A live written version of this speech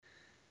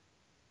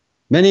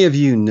Many of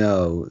you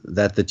know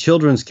that the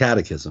Children's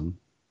Catechism,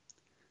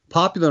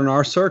 popular in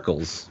our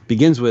circles,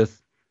 begins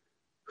with,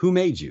 "Who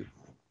made you?"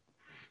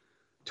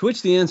 To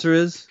which the answer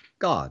is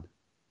God.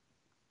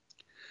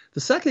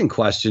 The second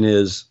question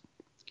is,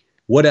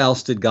 what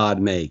else did God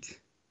make?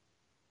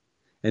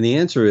 And the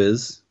answer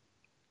is,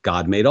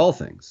 God made all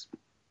things.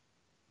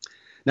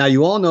 Now,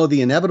 you all know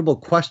the inevitable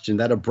question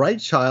that a bright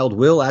child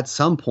will at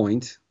some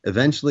point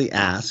eventually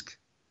ask,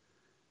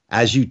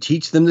 as you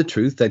teach them the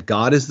truth that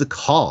God is the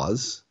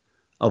cause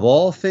of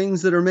all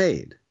things that are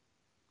made.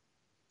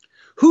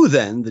 Who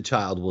then, the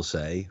child will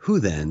say, who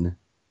then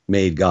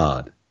made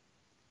God?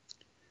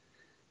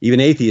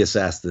 Even atheists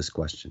ask this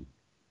question.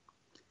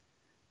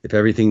 If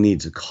everything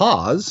needs a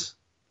cause,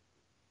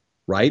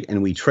 right,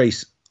 and we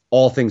trace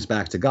all things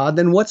back to God,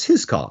 then what's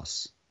his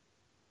cause?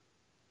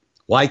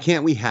 Why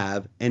can't we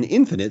have an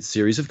infinite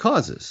series of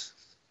causes?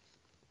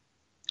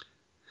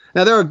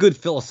 Now, there are good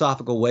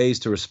philosophical ways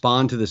to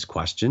respond to this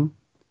question,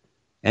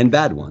 and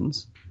bad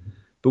ones,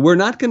 but we're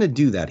not going to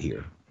do that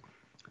here.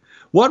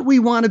 What we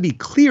want to be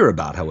clear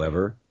about,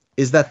 however,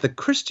 is that the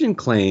Christian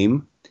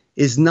claim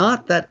is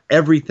not that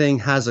everything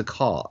has a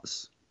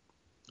cause.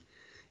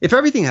 If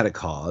everything had a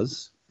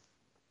cause,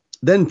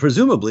 then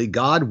presumably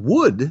God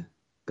would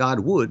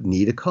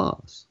need a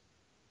cause.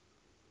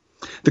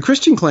 The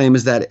Christian claim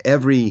is that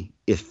every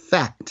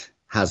effect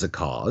has a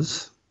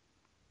cause,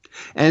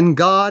 and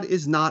God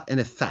is not an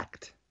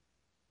effect.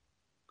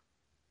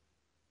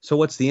 So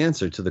what's the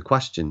answer to the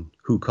question,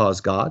 who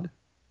caused God?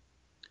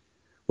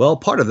 Well,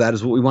 part of that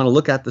is what we want to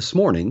look at this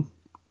morning,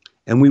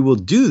 and we will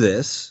do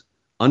this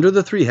under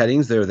the three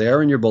headings. They're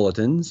there in your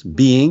bulletins: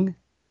 being,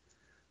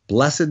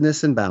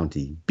 blessedness, and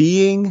bounty.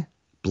 Being,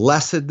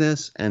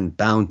 blessedness, and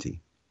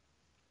bounty.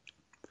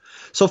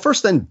 So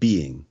first then,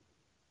 being.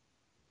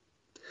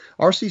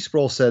 R.C.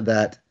 Sproul said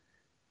that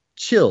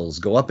chills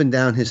go up and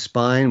down his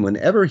spine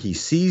whenever he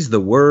sees the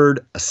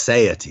word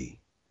aseity.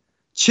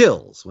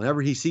 Chills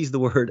whenever he sees the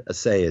word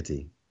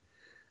aseity.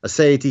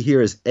 Aseity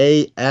here is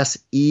A-S-E-I-T-Y.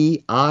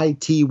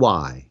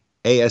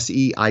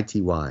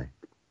 A-S-E-I-T-Y.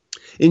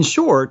 In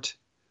short,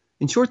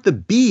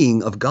 the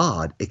being of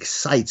God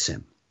excites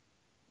him.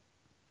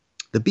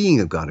 The being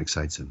of God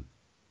excites him.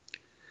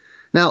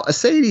 Now,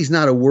 aseity is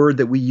not a word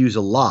that we use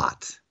a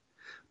lot,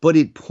 but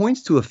it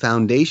points to a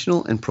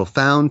foundational and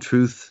profound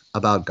truth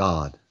about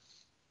God.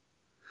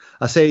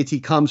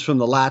 Aseity comes from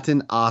the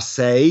Latin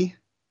ase,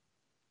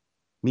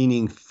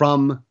 meaning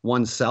from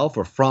oneself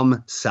or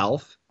from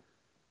self.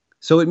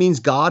 So it means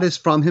God is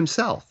from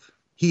himself.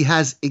 He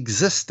has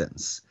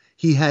existence.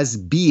 He has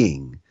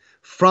being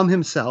from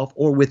himself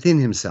or within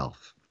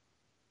himself.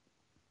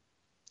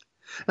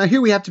 Now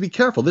here we have to be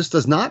careful. This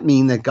does not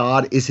mean that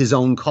God is his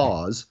own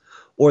cause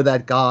or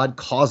that God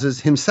causes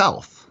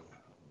himself.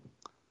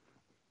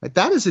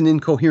 That is an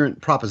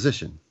incoherent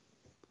proposition.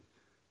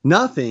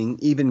 Nothing,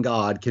 even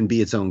God, can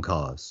be its own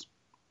cause,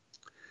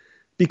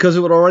 because it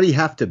would already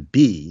have to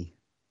be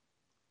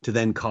to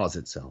then cause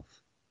itself.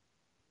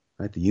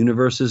 Right? The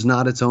universe is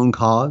not its own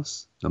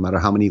cause, no matter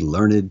how many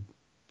learned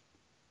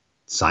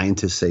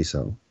scientists say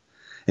so.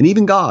 And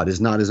even God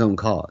is not his own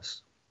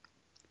cause.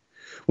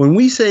 When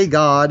we say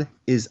God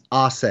is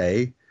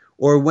ase,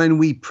 or when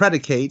we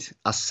predicate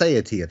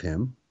aseity of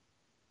him,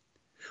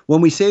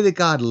 when we say that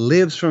God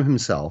lives from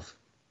himself,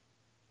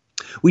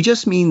 we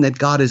just mean that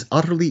God is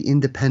utterly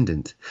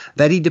independent,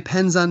 that he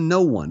depends on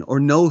no one or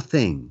no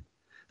thing,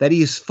 that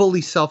he is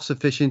fully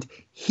self-sufficient.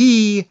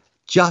 He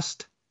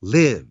just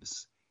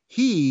lives.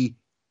 He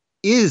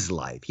is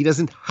life. He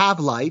doesn't have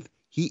life.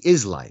 He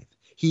is life.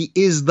 He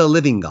is the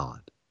living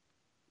God.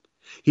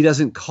 He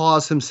doesn't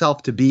cause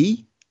himself to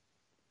be.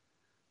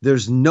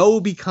 There's no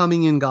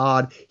becoming in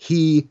God.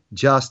 He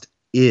just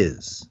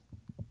is.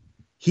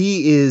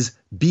 He is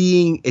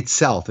being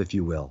itself, if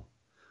you will.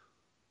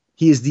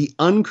 He is the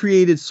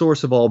uncreated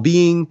source of all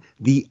being,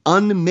 the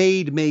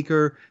unmade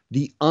maker,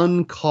 the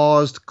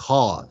uncaused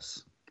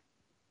cause.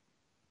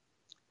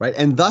 Right?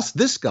 And thus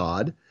this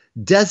God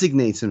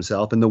designates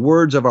himself, in the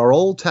words of our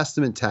Old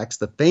Testament text,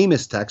 the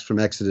famous text from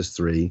Exodus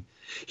 3,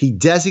 he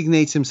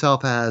designates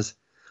himself as,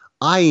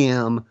 I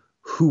am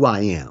who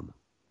I am.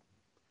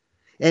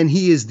 And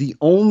he is the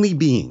only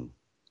being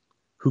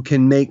who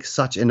can make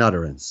such an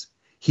utterance.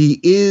 He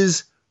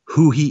is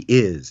who he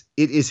is.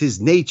 It is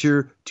his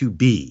nature to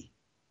be.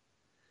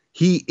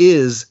 He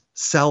is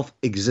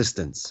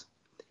self-existence.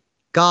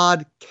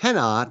 God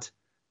cannot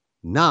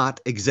not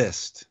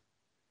exist.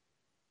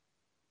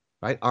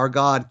 Right? Our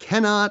God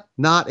cannot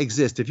not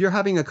exist. If you're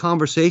having a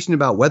conversation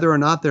about whether or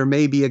not there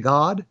may be a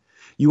God,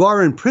 you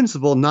are in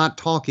principle not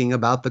talking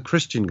about the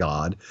Christian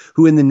God,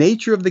 who in the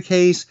nature of the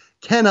case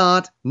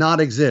cannot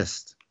not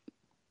exist.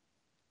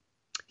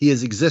 He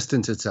is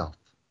existence itself.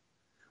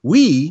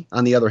 We,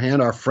 on the other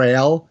hand, are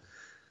frail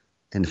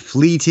and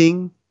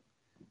fleeting,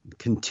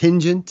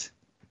 contingent,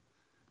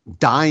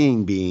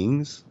 dying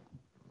beings.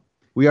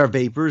 We are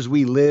vapors.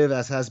 We live,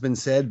 as has been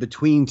said,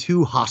 between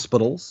two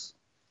hospitals.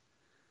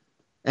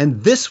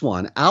 And this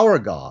one, our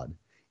God,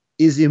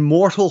 is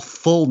immortal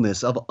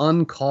fullness of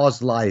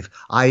uncaused life.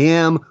 I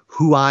am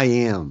who I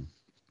am.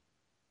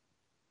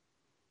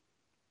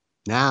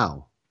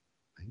 Now,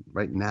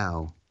 right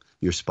now,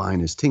 your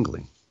spine is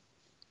tingling.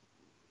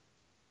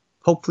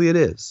 Hopefully it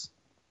is.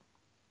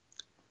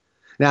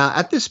 Now,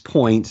 at this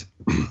point,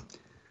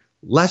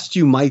 lest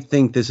you might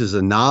think this is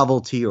a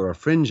novelty or a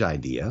fringe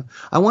idea,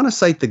 I want to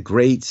cite the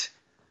great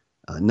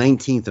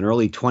 19th and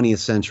early 20th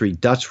century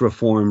Dutch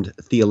Reformed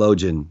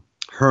theologian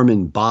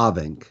Herman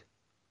Bavinck.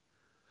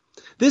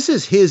 This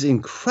is his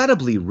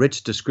incredibly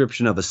rich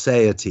description of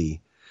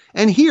aseity.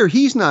 And here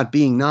he's not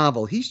being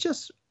novel. He's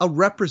just a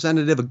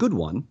representative, a good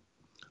one,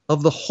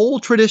 of the whole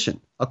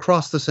tradition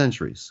across the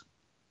centuries.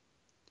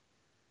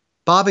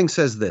 Bavinck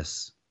says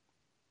this: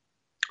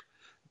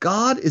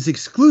 God is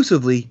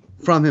exclusively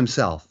from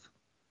himself,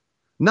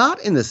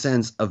 not in the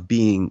sense of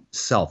being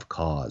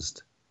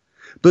self-caused,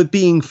 but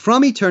being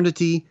from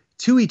eternity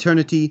to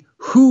eternity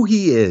who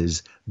he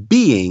is,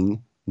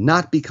 being,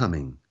 not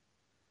becoming.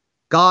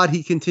 God,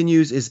 he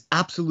continues, is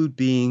absolute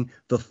being,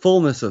 the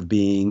fullness of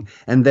being,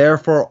 and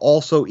therefore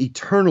also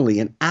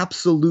eternally and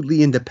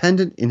absolutely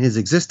independent in his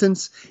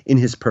existence, in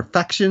his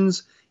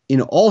perfections,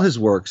 in all his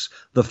works,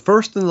 the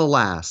first and the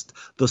last,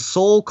 the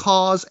sole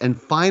cause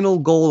and final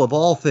goal of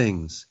all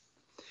things.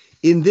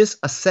 In this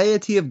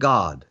aseity of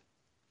God,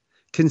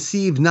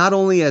 conceived not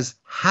only as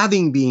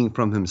having being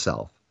from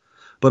himself,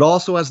 but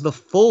also as the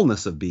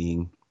fullness of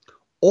being,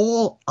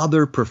 all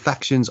other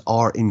perfections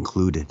are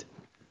included.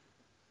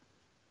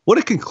 What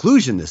a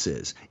conclusion this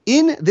is.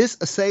 In this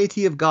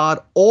aseity of God,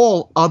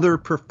 all other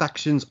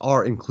perfections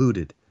are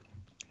included.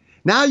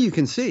 Now you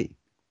can see,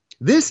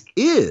 this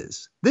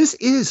is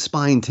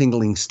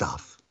spine-tingling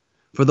stuff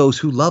for those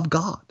who love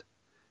God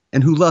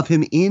and who love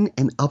him in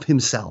and of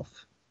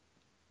himself.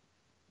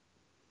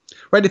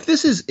 Right?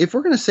 If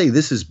we're going to say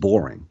this is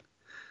boring,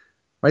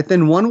 right,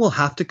 then one will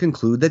have to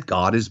conclude that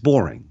God is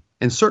boring.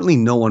 And certainly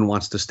no one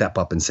wants to step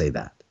up and say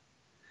that.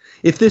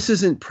 If this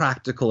isn't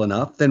practical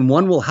enough, then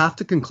one will have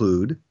to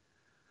conclude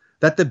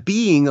that the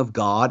being of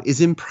God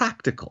is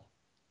impractical.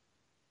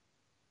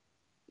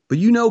 But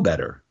you know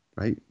better,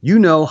 right? You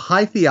know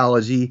high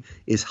theology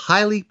is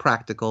highly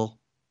practical.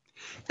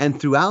 And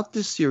throughout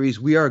this series,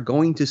 we are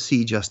going to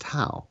see just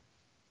how.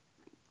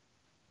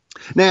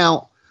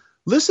 Now,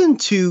 listen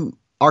to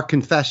our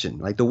confession,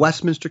 like the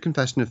Westminster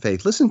Confession of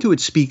Faith. Listen to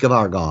it speak of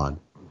our God.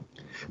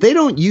 They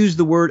don't use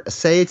the word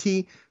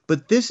aseity,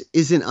 but this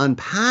is an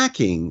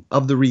unpacking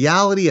of the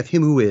reality of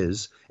him who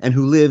is and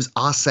who lives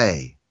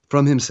ase,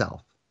 from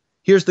himself.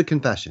 Here's the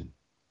confession.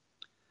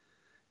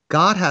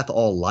 God hath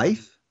all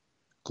life,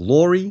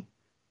 glory,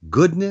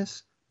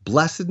 goodness,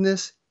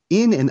 blessedness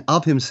in and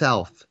of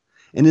himself,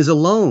 and is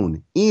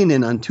alone in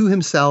and unto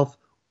himself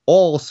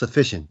all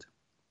sufficient.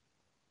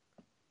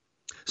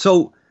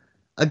 So,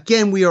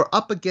 again, we are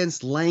up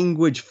against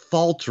language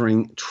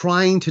faltering,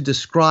 trying to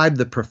describe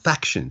the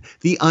perfection,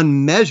 the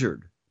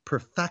unmeasured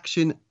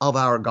perfection of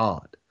our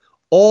God.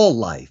 All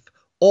life,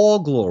 all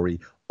glory,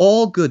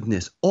 all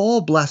goodness,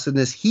 all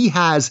blessedness he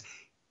has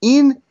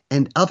in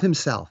and of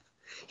himself.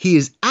 He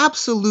is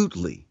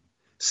absolutely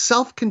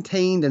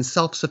self-contained and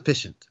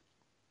self-sufficient.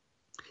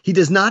 He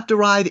does not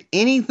derive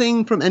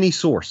anything from any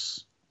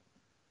source.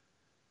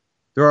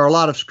 There are a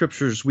lot of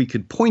scriptures we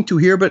could point to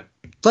here, but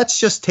let's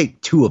just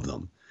take two of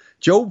them.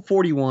 Job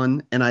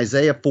 41 and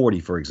Isaiah 40,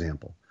 for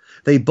example.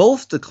 They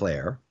both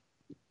declare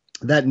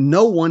that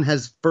no one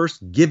has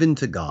first given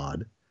to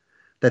God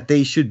that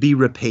they should be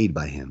repaid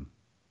by him.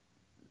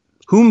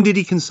 Whom did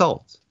he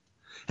consult?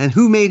 And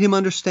who made him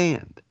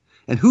understand?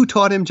 And who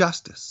taught him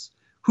justice?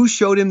 Who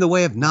showed him the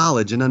way of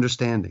knowledge and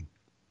understanding?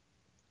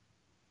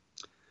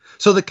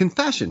 So the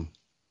confession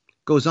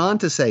goes on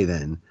to say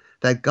then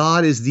that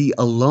God is the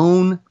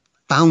alone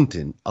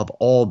fountain of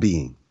all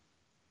being.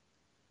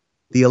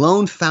 The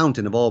alone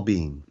fountain of all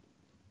being.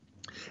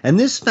 And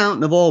this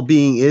fountain of all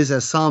being is,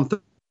 as Psalm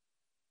 30,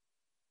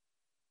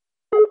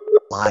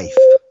 life.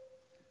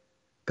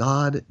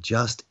 God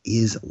just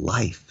is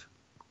life.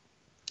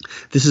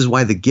 This is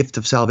why the gift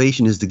of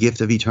salvation is the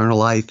gift of eternal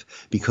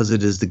life, because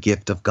it is the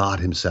gift of God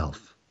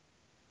himself.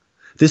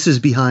 This is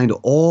behind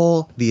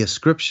all the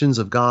ascriptions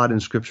of God in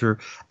Scripture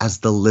as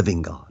the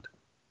living God.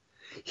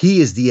 He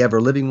is the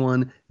ever-living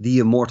one, the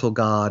immortal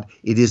God.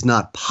 It is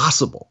not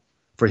possible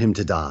for him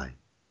to die.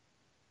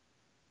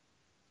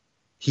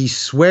 He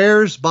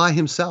swears by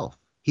himself.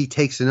 He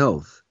takes an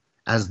oath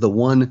as the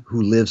one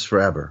who lives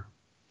forever.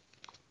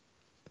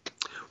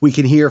 We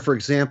can hear, for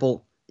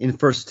example, in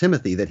 1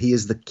 Timothy that he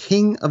is the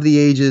King of the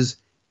ages,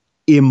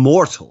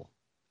 immortal,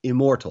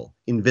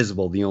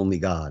 invisible, the only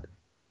God.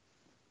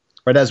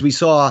 Right, as we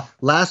saw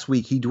last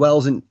week, he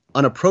dwells in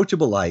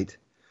unapproachable light,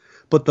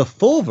 but the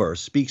full verse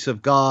speaks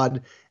of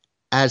God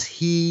as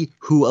he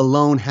who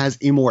alone has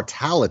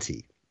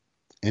immortality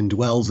and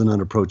dwells in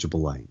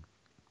unapproachable light.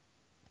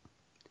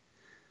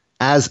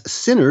 As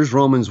sinners,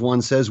 Romans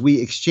 1 says,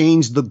 we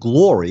exchange the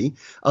glory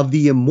of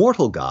the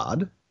immortal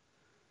God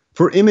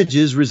for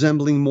images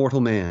resembling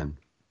mortal man.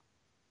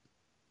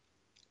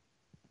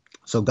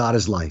 So God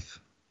is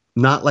life,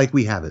 not like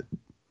we have it.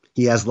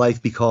 He has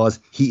life because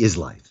he is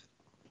life.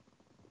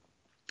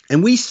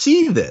 And we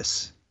see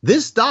this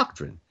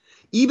doctrine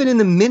even in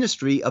the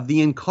ministry of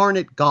the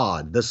incarnate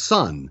God, the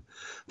Son,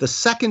 the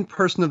second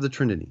person of the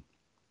Trinity.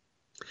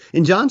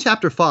 In John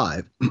chapter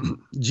 5,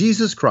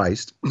 Jesus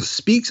Christ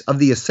speaks of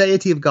the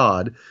aseity of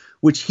God,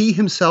 which he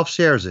himself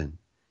shares in.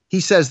 He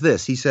says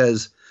this, he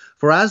says,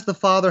 "For as the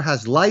Father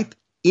has life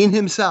in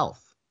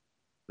himself,"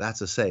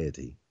 that's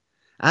aseity,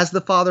 "as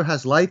the Father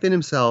has life in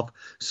himself,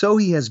 so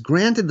he has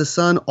granted the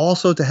Son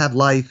also to have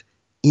life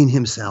in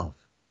himself."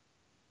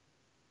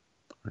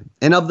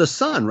 And of the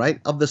Son, right,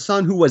 of the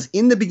Son who was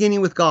in the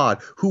beginning with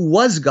God, who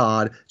was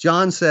God,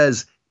 John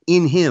says,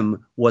 "In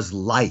him was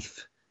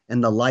life,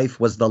 and the life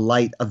was the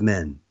light of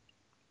men."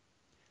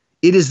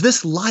 It is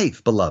this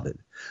life, beloved,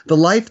 the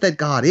life that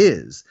God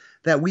is,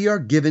 that we are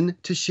given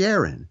to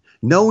share in.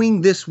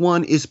 Knowing this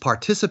one is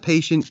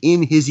participation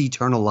in his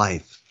eternal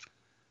life.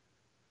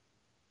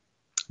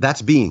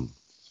 That's being.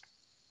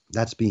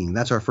 That's being.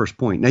 That's our first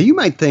point. Now, you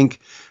might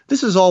think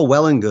this is all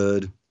well and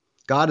good.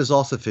 God is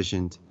all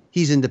sufficient.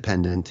 He's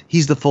independent.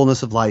 He's the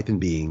fullness of life and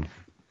being.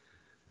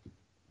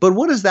 But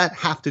what does that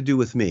have to do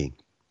with me?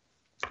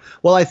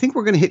 Well, I think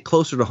we're going to hit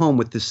closer to home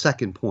with this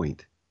second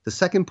point. The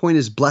second point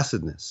is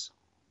blessedness.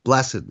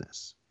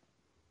 Blessedness.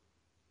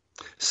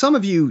 Some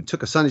of you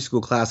took a Sunday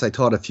school class I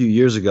taught a few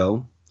years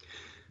ago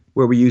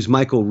where we used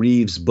Michael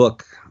Reeves'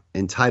 book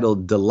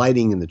entitled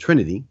Delighting in the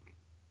Trinity,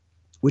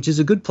 which is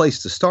a good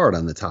place to start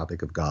on the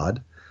topic of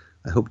God.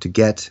 I hope to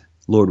get,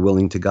 Lord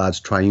willing, to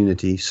God's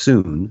triunity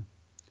soon.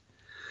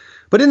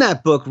 But in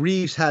that book,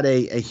 Reeves had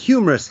a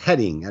humorous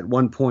heading at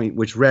one point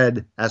which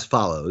read as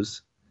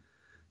follows: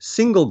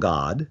 "Single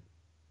God,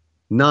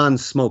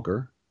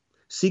 non-smoker,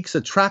 seeks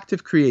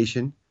attractive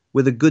creation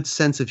with a good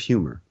sense of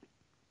humor."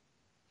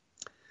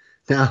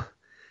 Now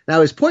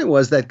his point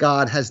was that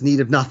God has need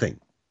of nothing.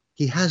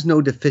 He has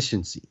no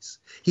deficiencies.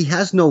 He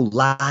has no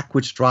lack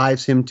which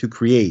drives him to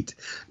create.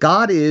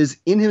 God is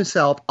in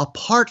himself,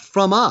 apart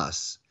from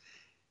us,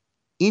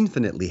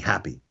 infinitely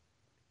happy.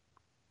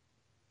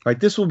 Right,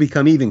 this will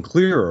become even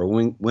clearer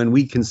when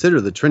we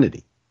consider the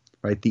Trinity,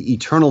 right? The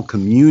eternal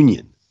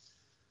communion,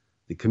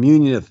 the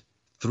communion of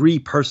three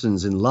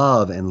persons in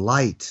love and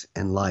light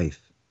and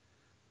life.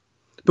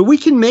 But we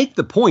can make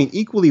the point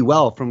equally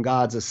well from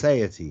God's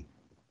aseity.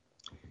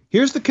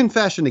 Here's the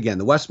confession again,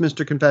 the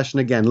Westminster Confession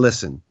again.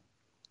 Listen.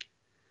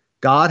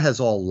 God has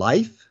all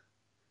life,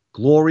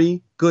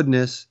 glory,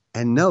 goodness,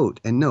 and note,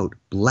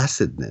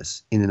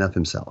 blessedness in and of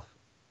himself.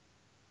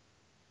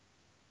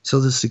 So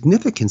the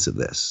significance of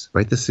this,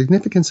 right? The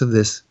significance of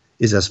this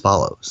is as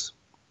follows.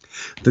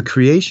 The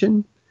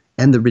creation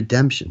and the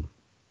redemption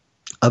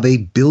of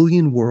 1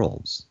 billion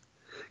worlds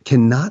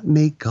cannot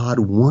make God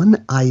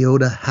one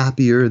iota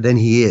happier than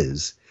he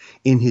is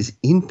in his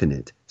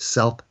infinite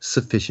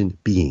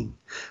self-sufficient being.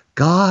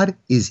 God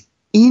is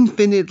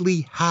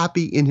infinitely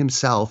happy in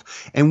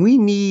himself, and we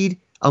need,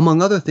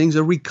 among other things,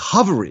 a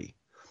recovery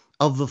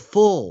of the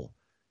full,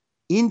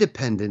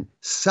 independent,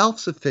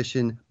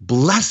 self-sufficient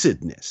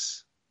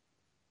blessedness,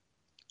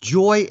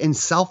 joy and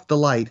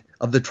self-delight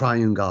of the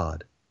triune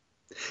God.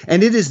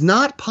 And it is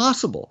not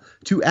possible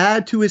to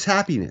add to his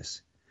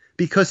happiness,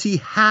 because he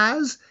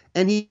has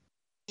and he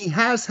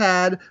has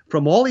had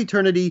from all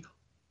eternity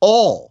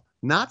all,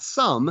 not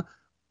some,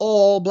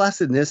 all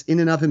blessedness in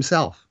and of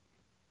himself.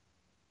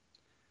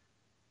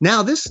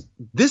 Now,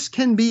 this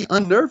can be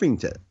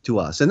unnerving to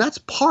us, and that's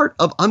part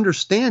of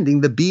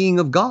understanding the being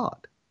of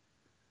God.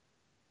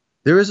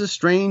 There is a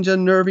strange,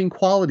 unnerving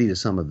quality to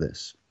some of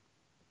this.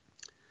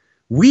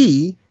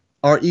 We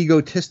are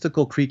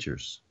egotistical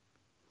creatures,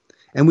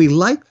 and we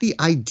like the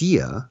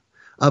idea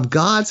of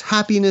God's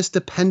happiness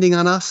depending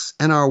on us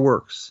and our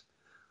works,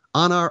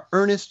 on our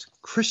earnest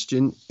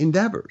Christian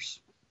endeavors.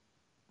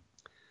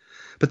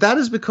 But that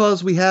is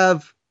because we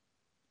have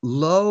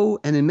low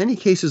and in many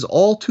cases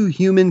all too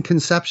human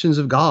conceptions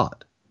of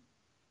God.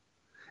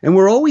 And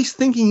we're always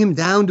thinking him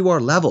down to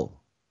our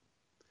level.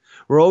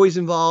 We're always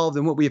involved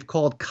in what we have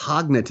called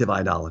cognitive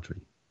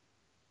idolatry.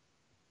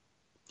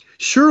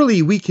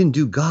 Surely we can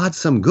do God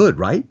some good,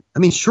 right? I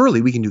mean,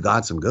 surely we can do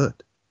God some good.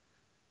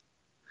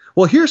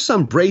 Well, here's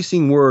some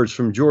bracing words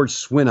from George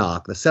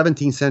Swinnock, the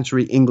 17th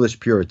century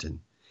English Puritan.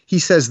 He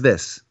says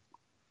this: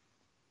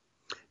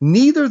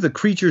 "Neither the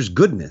creature's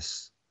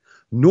goodness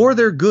nor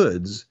their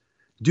goods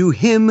do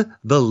him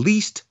the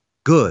least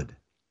good."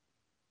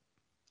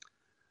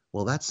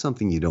 Well, that's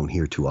something you don't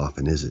hear too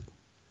often, is it?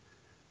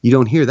 You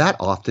don't hear that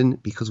often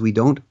because we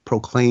don't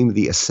proclaim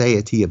the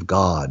aseity of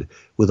God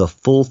with a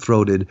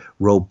full-throated,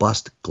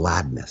 robust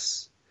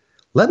gladness.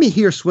 Let me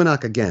hear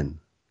Swinnock again.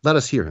 Let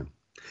us hear him.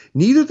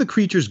 "Neither the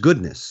creature's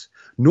goodness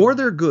nor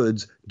their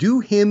goods do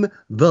him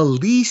the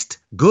least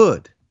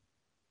good."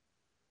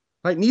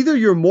 Right? Neither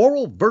your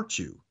moral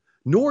virtue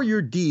nor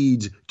your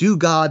deeds do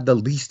God the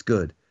least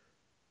good.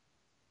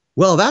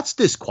 Well, that's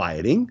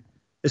disquieting,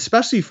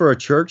 especially for a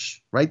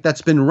church, right,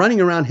 that's been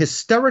running around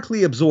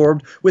hysterically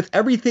absorbed with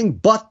everything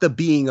but the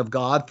being of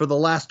God for the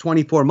last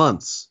 24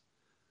 months.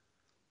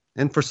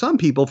 And for some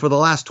people, for the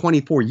last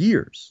 24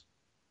 years.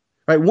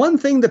 Right? One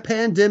thing the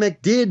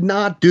pandemic did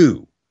not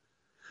do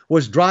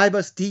was drive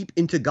us deep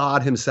into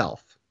God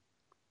himself.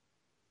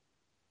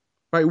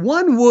 Right?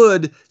 One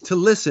would, to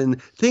listen,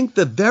 think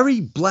the very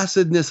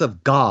blessedness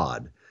of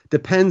God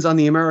depends on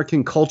the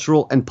American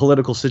cultural and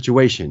political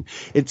situation.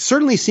 It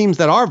certainly seems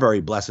that our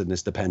very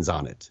blessedness depends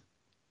on it.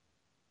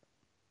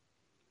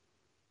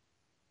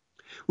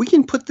 We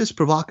can put this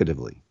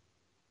provocatively,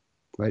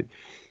 right?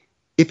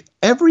 If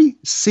every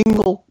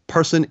single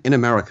person in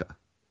America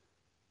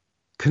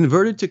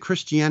converted to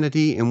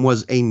Christianity and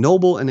was a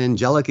noble and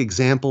angelic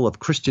example of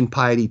Christian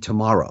piety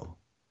tomorrow,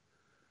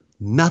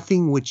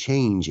 nothing would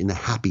change in the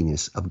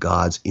happiness of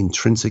God's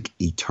intrinsic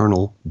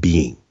eternal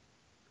being.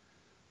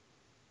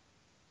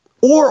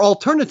 Or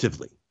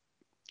alternatively,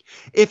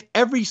 if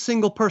every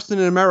single person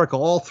in America,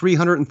 all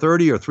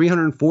 330 or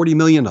 340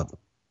 million of them,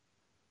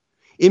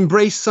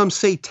 embraced some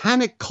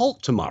satanic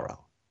cult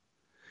tomorrow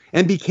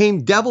and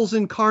became devils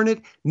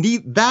incarnate,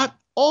 that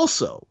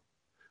also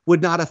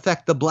would not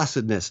affect the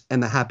blessedness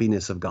and the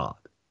happiness of God.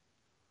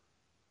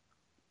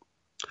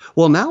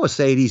 Well, now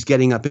Asadi's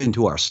getting up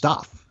into our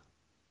stuff.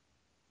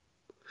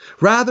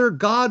 Rather,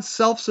 God's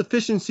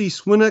self-sufficiency,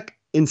 Swinnock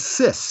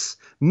insists,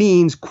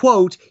 means,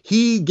 quote,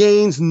 he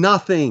gains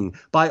nothing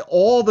by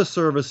all the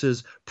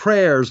services,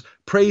 prayers,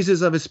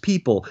 praises of his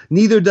people.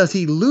 Neither does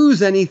he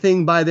lose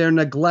anything by their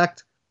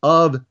neglect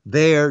of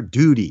their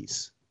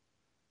duties.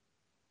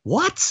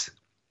 What?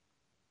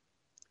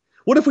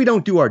 What if we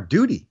don't do our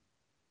duty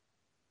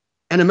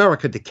and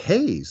America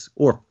decays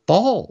or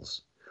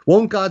falls?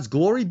 Won't God's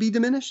glory be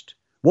diminished?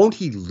 Won't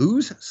he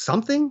lose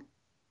something?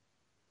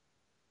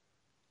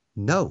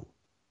 No.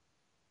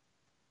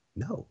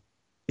 No,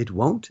 it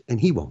won't, and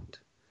he won't.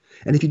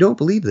 And if you don't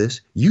believe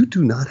this, you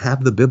do not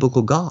have the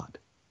biblical God.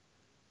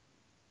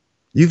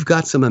 You've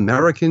got some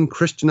American,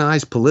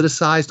 Christianized,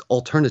 politicized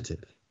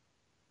alternative.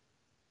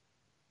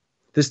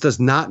 This does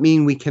not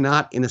mean we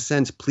cannot, in a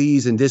sense,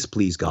 please and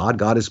displease God.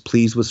 God is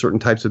pleased with certain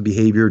types of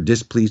behavior,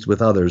 displeased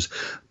with others.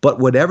 But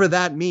whatever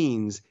that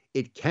means,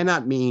 it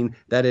cannot mean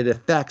that it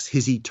affects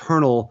his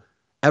eternal,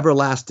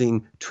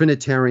 everlasting,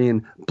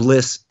 Trinitarian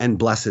bliss and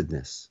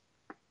blessedness.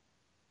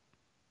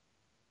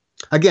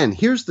 Again,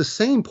 here's the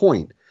same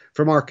point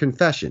from our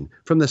confession,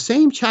 from the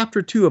same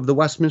chapter 2 of the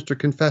Westminster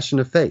Confession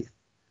of Faith.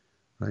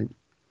 Right?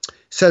 It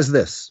says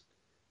this: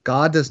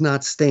 God does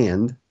not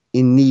stand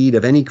in need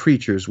of any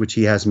creatures which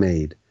he has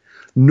made,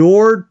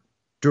 nor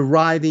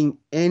deriving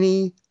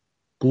any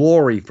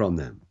glory from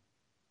them.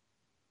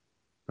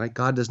 Right?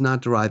 God does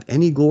not derive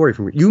any glory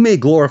from it. You may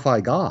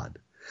glorify God,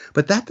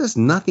 but that does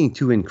nothing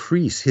to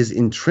increase his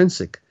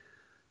intrinsic,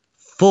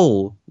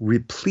 full,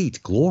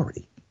 replete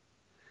glory.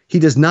 He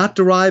does not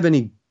derive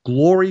any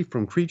glory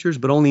from creatures,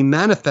 but only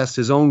manifests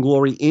his own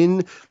glory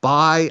in,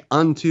 by,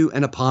 unto,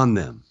 and upon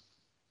them.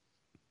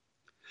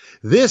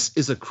 This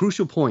is a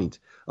crucial point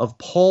of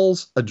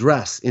Paul's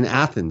address in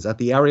Athens at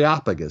the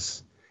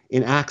Areopagus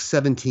in Acts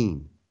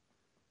 17.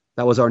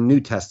 That was our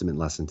New Testament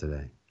lesson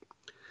today.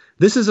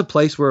 This is a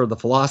place where the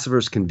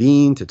philosophers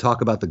convene to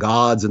talk about the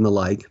gods and the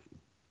like.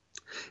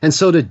 And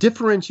so to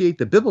differentiate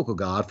the biblical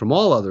God from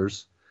all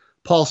others,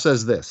 Paul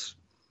says this.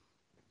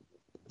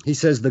 He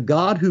says, the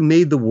God who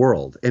made the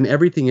world and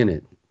everything in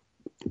it,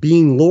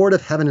 being Lord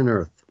of heaven and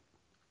earth,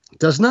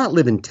 does not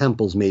live in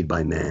temples made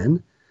by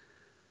man,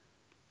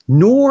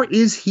 nor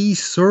is he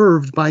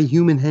served by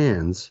human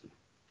hands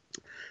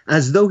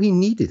as though he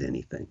needed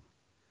anything,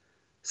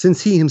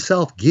 since he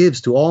himself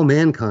gives to all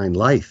mankind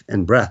life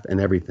and breath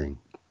and everything,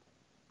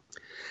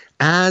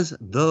 as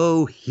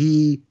though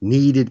he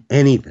needed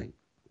anything.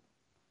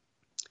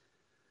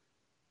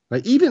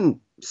 Right?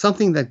 Even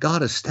something that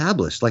God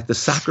established, like the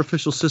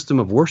sacrificial system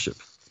of worship,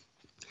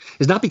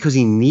 is not because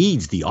he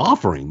needs the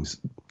offerings.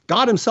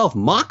 God himself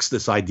mocks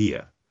this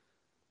idea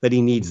that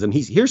he needs them.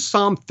 Here's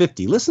Psalm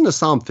 50. Listen to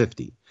Psalm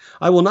 50.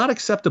 I will not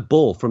accept a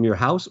bull from your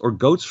house or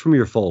goats from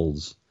your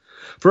folds.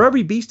 For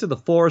every beast of the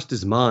forest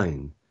is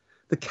mine,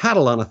 the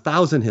cattle on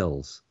 1,000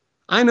 hills.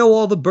 I know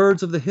all the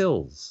birds of the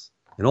hills,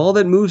 and all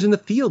that moves in the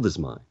field is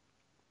mine.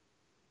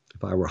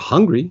 If I were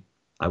hungry,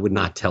 I would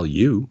not tell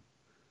you,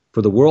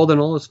 for the world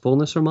and all its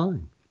fullness are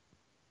mine.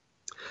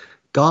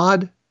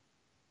 God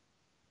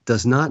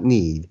does not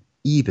need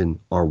even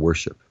our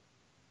worship.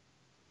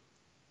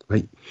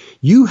 Right?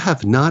 You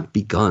have not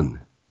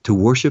begun to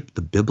worship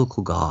the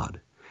biblical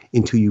God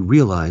until you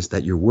realize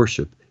that your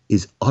worship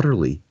is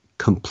utterly,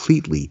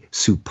 completely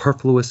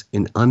superfluous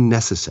and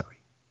unnecessary.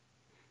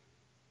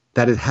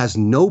 That it has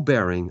no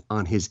bearing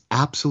on his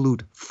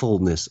absolute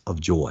fullness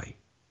of joy.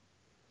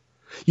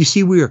 You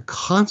see, we are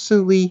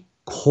constantly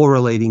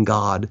correlating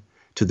God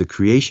to the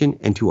creation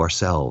and to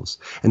ourselves.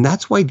 And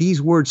that's why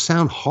these words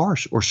sound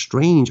harsh or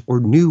strange or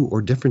new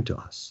or different to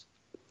us.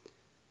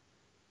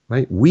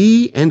 Right?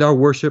 We and our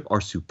worship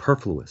are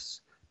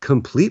superfluous,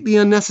 completely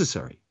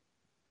unnecessary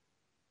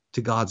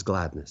to God's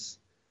gladness.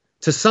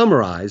 To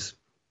summarize,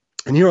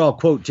 and here I'll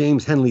quote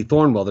James Henley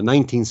Thornwell, the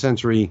 19th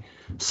century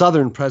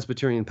Southern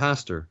Presbyterian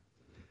pastor.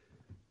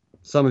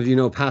 Some of you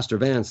know Pastor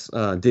Vance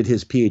did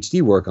his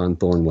PhD work on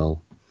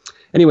Thornwell.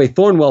 Anyway,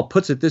 Thornwell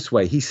puts it this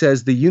way. He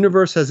says, the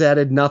universe has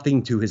added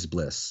nothing to his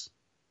bliss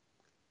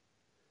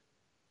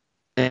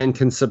and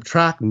can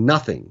subtract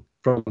nothing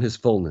from his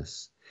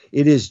fullness.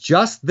 It is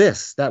just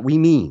this that we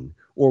mean,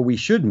 or we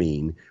should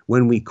mean,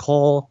 when we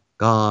call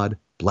God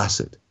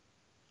blessed.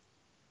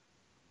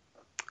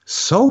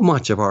 So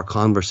much of our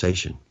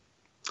conversation,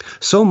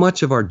 so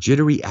much of our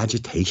jittery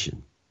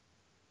agitation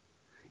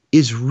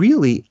is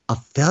really a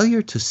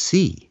failure to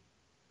see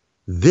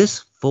this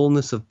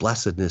fullness of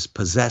blessedness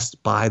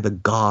possessed by the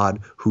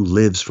God who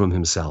lives from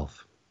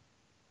himself.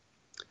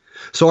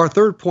 So our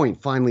third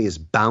point finally is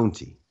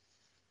bounty.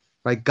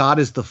 Right? God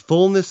is the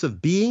fullness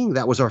of being.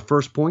 That was our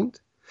first point.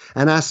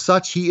 And as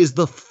such, he is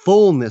the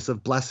fullness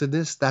of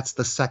blessedness. That's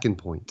the second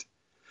point.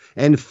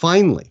 And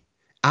finally,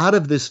 out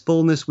of this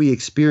fullness, we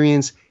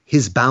experience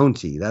his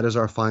bounty. That is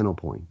our final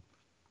point.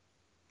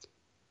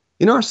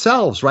 In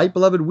ourselves, right,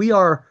 beloved, we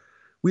are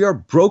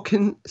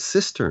broken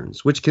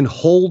cisterns which can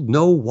hold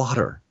no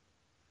water.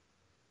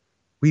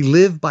 We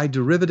live by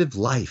derivative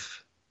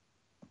life,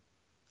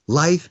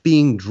 life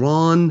being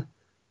drawn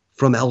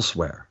from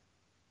elsewhere.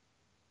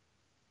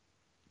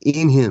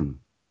 In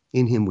him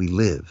we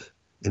live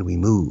and we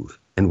move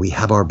and we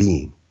have our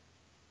being.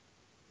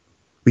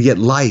 We get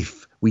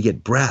life, we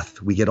get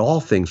breath, we get all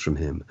things from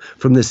him,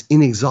 from this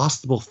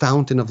inexhaustible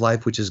fountain of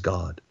life, which is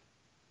God.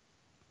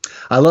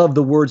 I love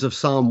the words of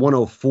Psalm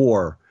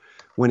 104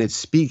 when it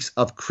speaks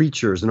of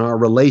creatures and our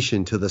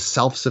relation to the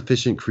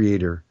self-sufficient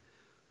creator.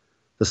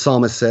 The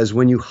psalmist says,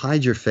 when you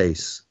hide your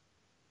face,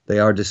 they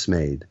are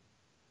dismayed.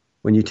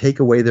 When you take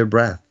away their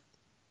breath,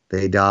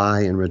 they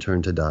die and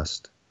return to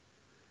dust.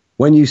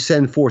 When you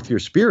send forth your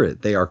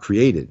spirit, they are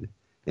created,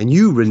 and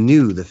you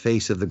renew the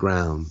face of the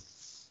ground.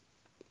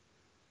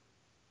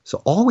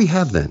 So all we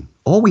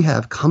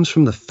have comes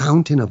from the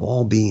fountain of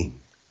all being.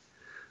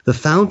 The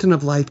fountain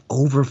of life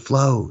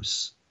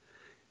overflows,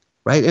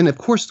 right? And of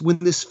course, when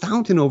this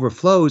fountain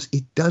overflows,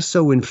 it does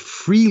so in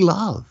free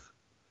love,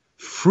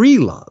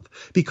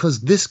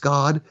 because this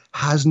God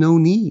has no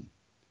need.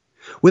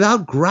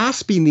 Without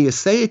grasping the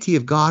aseity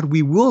of God,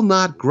 we will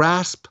not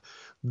grasp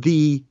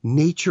the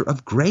nature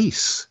of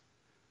grace.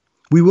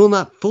 We will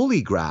not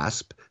fully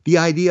grasp the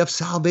idea of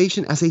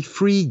salvation as a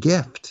free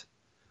gift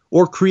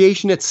or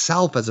creation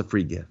itself as a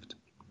free gift.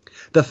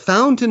 The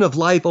fountain of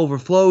life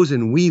overflows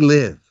and we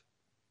live.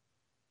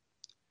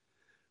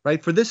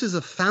 Right? For this is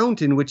a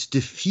fountain which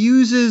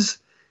diffuses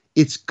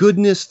its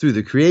goodness through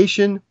the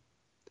creation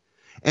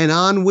and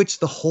on which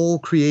the whole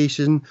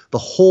creation, the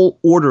whole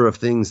order of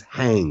things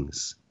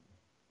hangs.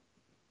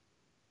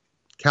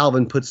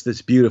 Calvin puts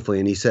this beautifully,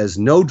 and he says,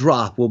 no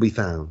drop will be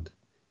found,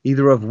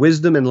 either of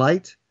wisdom and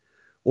light,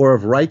 or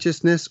of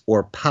righteousness,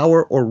 or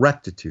power, or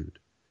rectitude,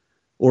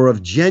 or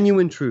of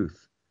genuine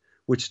truth,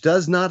 which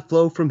does not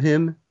flow from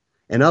him,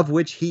 and of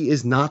which he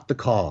is not the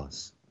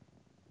cause.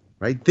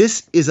 Right?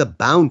 This is a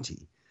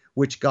bounty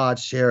which God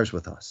shares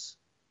with us.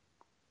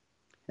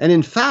 And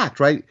in fact,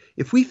 right,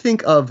 if we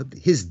think of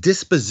his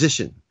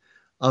disposition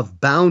of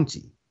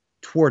bounty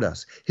toward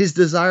us, his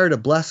desire to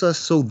bless us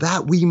so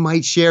that we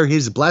might share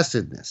his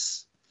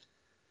blessedness,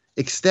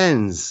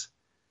 extends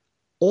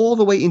all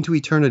the way into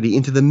eternity,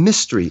 into the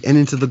mystery and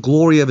into the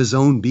glory of his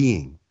own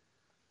being.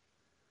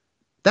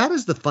 That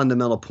is the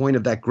fundamental point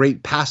of that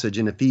great passage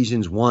in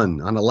Ephesians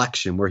 1 on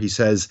election, where he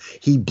says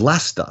he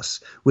blessed us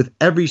with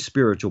every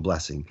spiritual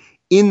blessing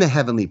in the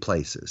heavenly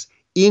places,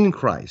 in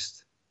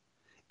Christ.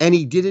 And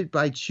he did it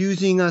by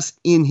choosing us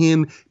in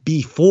him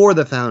before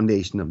the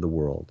foundation of the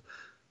world,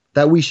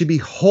 that we should be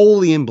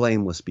holy and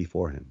blameless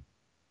before him.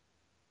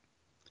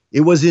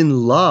 It was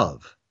in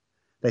love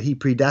that he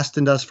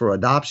predestined us for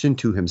adoption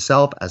to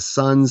himself as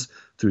sons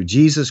through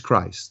Jesus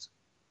Christ.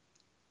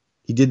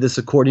 He did this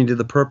according to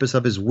the purpose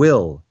of his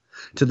will,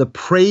 to the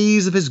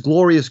praise of his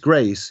glorious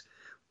grace,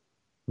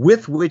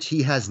 with which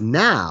he has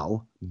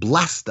now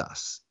blessed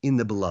us in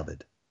the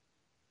beloved.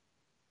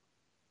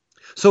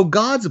 So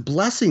God's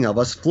blessing of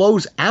us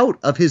flows out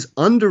of his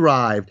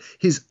underived,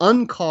 his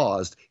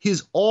uncaused,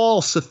 his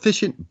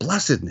all-sufficient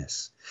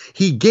blessedness.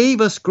 He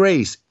gave us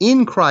grace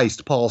in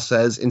Christ, Paul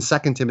says in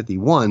 2 Timothy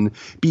 1,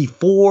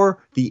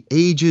 before the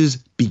ages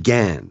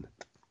began.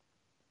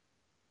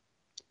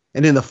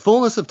 And in the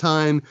fullness of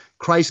time,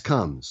 Christ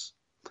comes,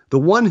 the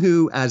one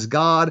who, as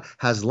God,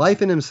 has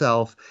life in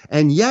himself,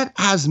 and yet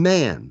as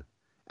man,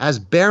 as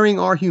bearing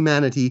our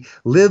humanity,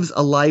 lives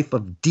a life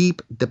of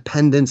deep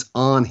dependence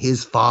on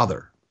his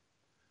Father.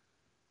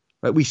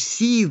 Right? We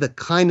see the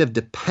kind of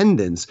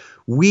dependence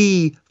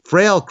we,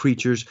 frail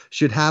creatures,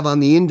 should have on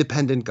the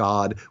independent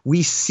God.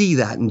 We see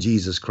that in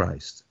Jesus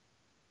Christ.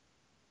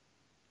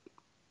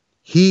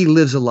 He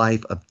lives a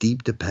life of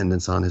deep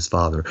dependence on his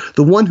Father,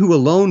 the one who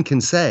alone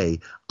can say,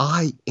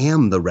 I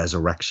am the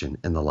resurrection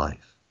and the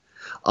life.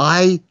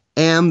 I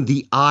am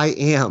the I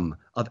am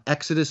of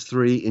Exodus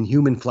 3 in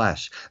human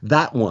flesh.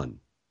 That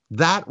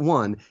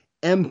one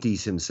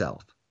empties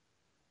himself,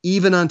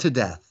 even unto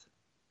death,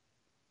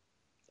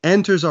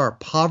 enters our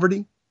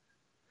poverty,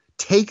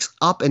 takes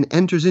up and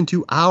enters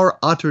into our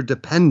utter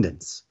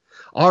dependence,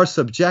 our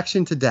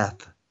subjection to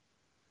death,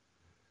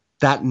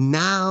 that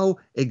now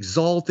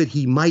exalted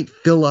he might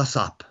fill us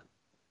up.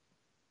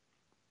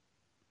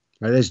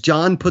 Right, as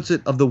John puts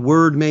it of the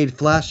Word made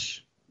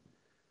flesh,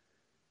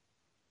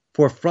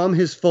 For from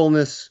his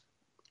fullness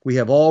we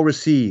have all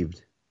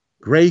received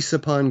grace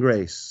upon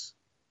grace.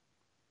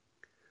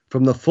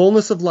 From the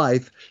fullness of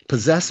life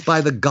possessed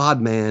by the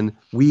God-man,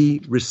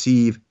 we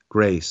receive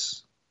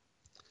grace.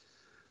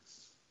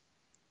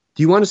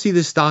 Do you want to see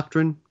this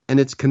doctrine and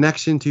its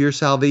connection to your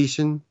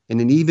salvation in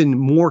an even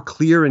more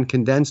clear and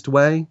condensed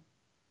way?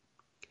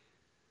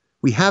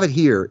 We have it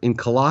here in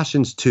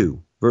Colossians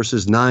 2,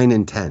 verses 9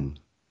 and 10.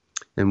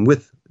 And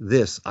with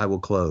this, I will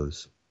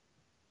close.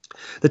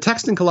 The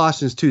text in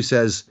Colossians 2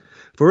 says,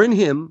 "For in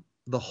him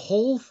the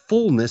whole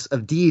fullness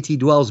of deity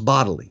dwells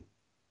bodily."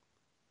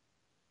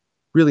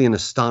 Really an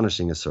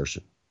astonishing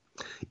assertion.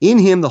 In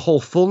him the whole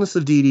fullness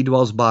of deity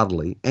dwells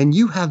bodily, and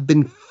you have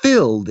been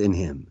filled in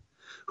him,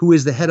 who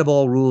is the head of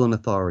all rule and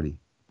authority.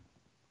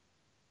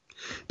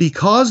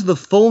 Because the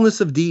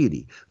fullness of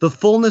deity, the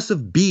fullness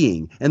of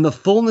being, and the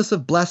fullness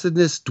of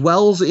blessedness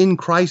dwells in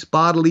Christ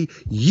bodily,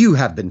 you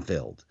have been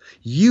filled.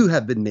 You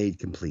have been made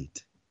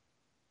complete.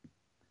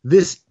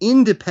 This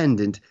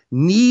independent,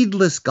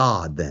 needless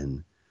God,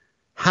 then,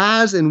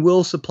 has and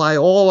will supply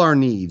all our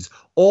needs,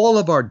 all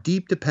of our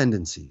deep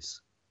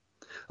dependencies,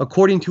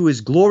 according to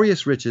his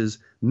glorious riches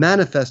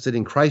manifested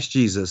in Christ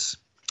Jesus.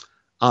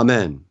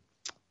 Amen.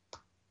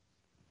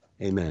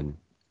 Amen.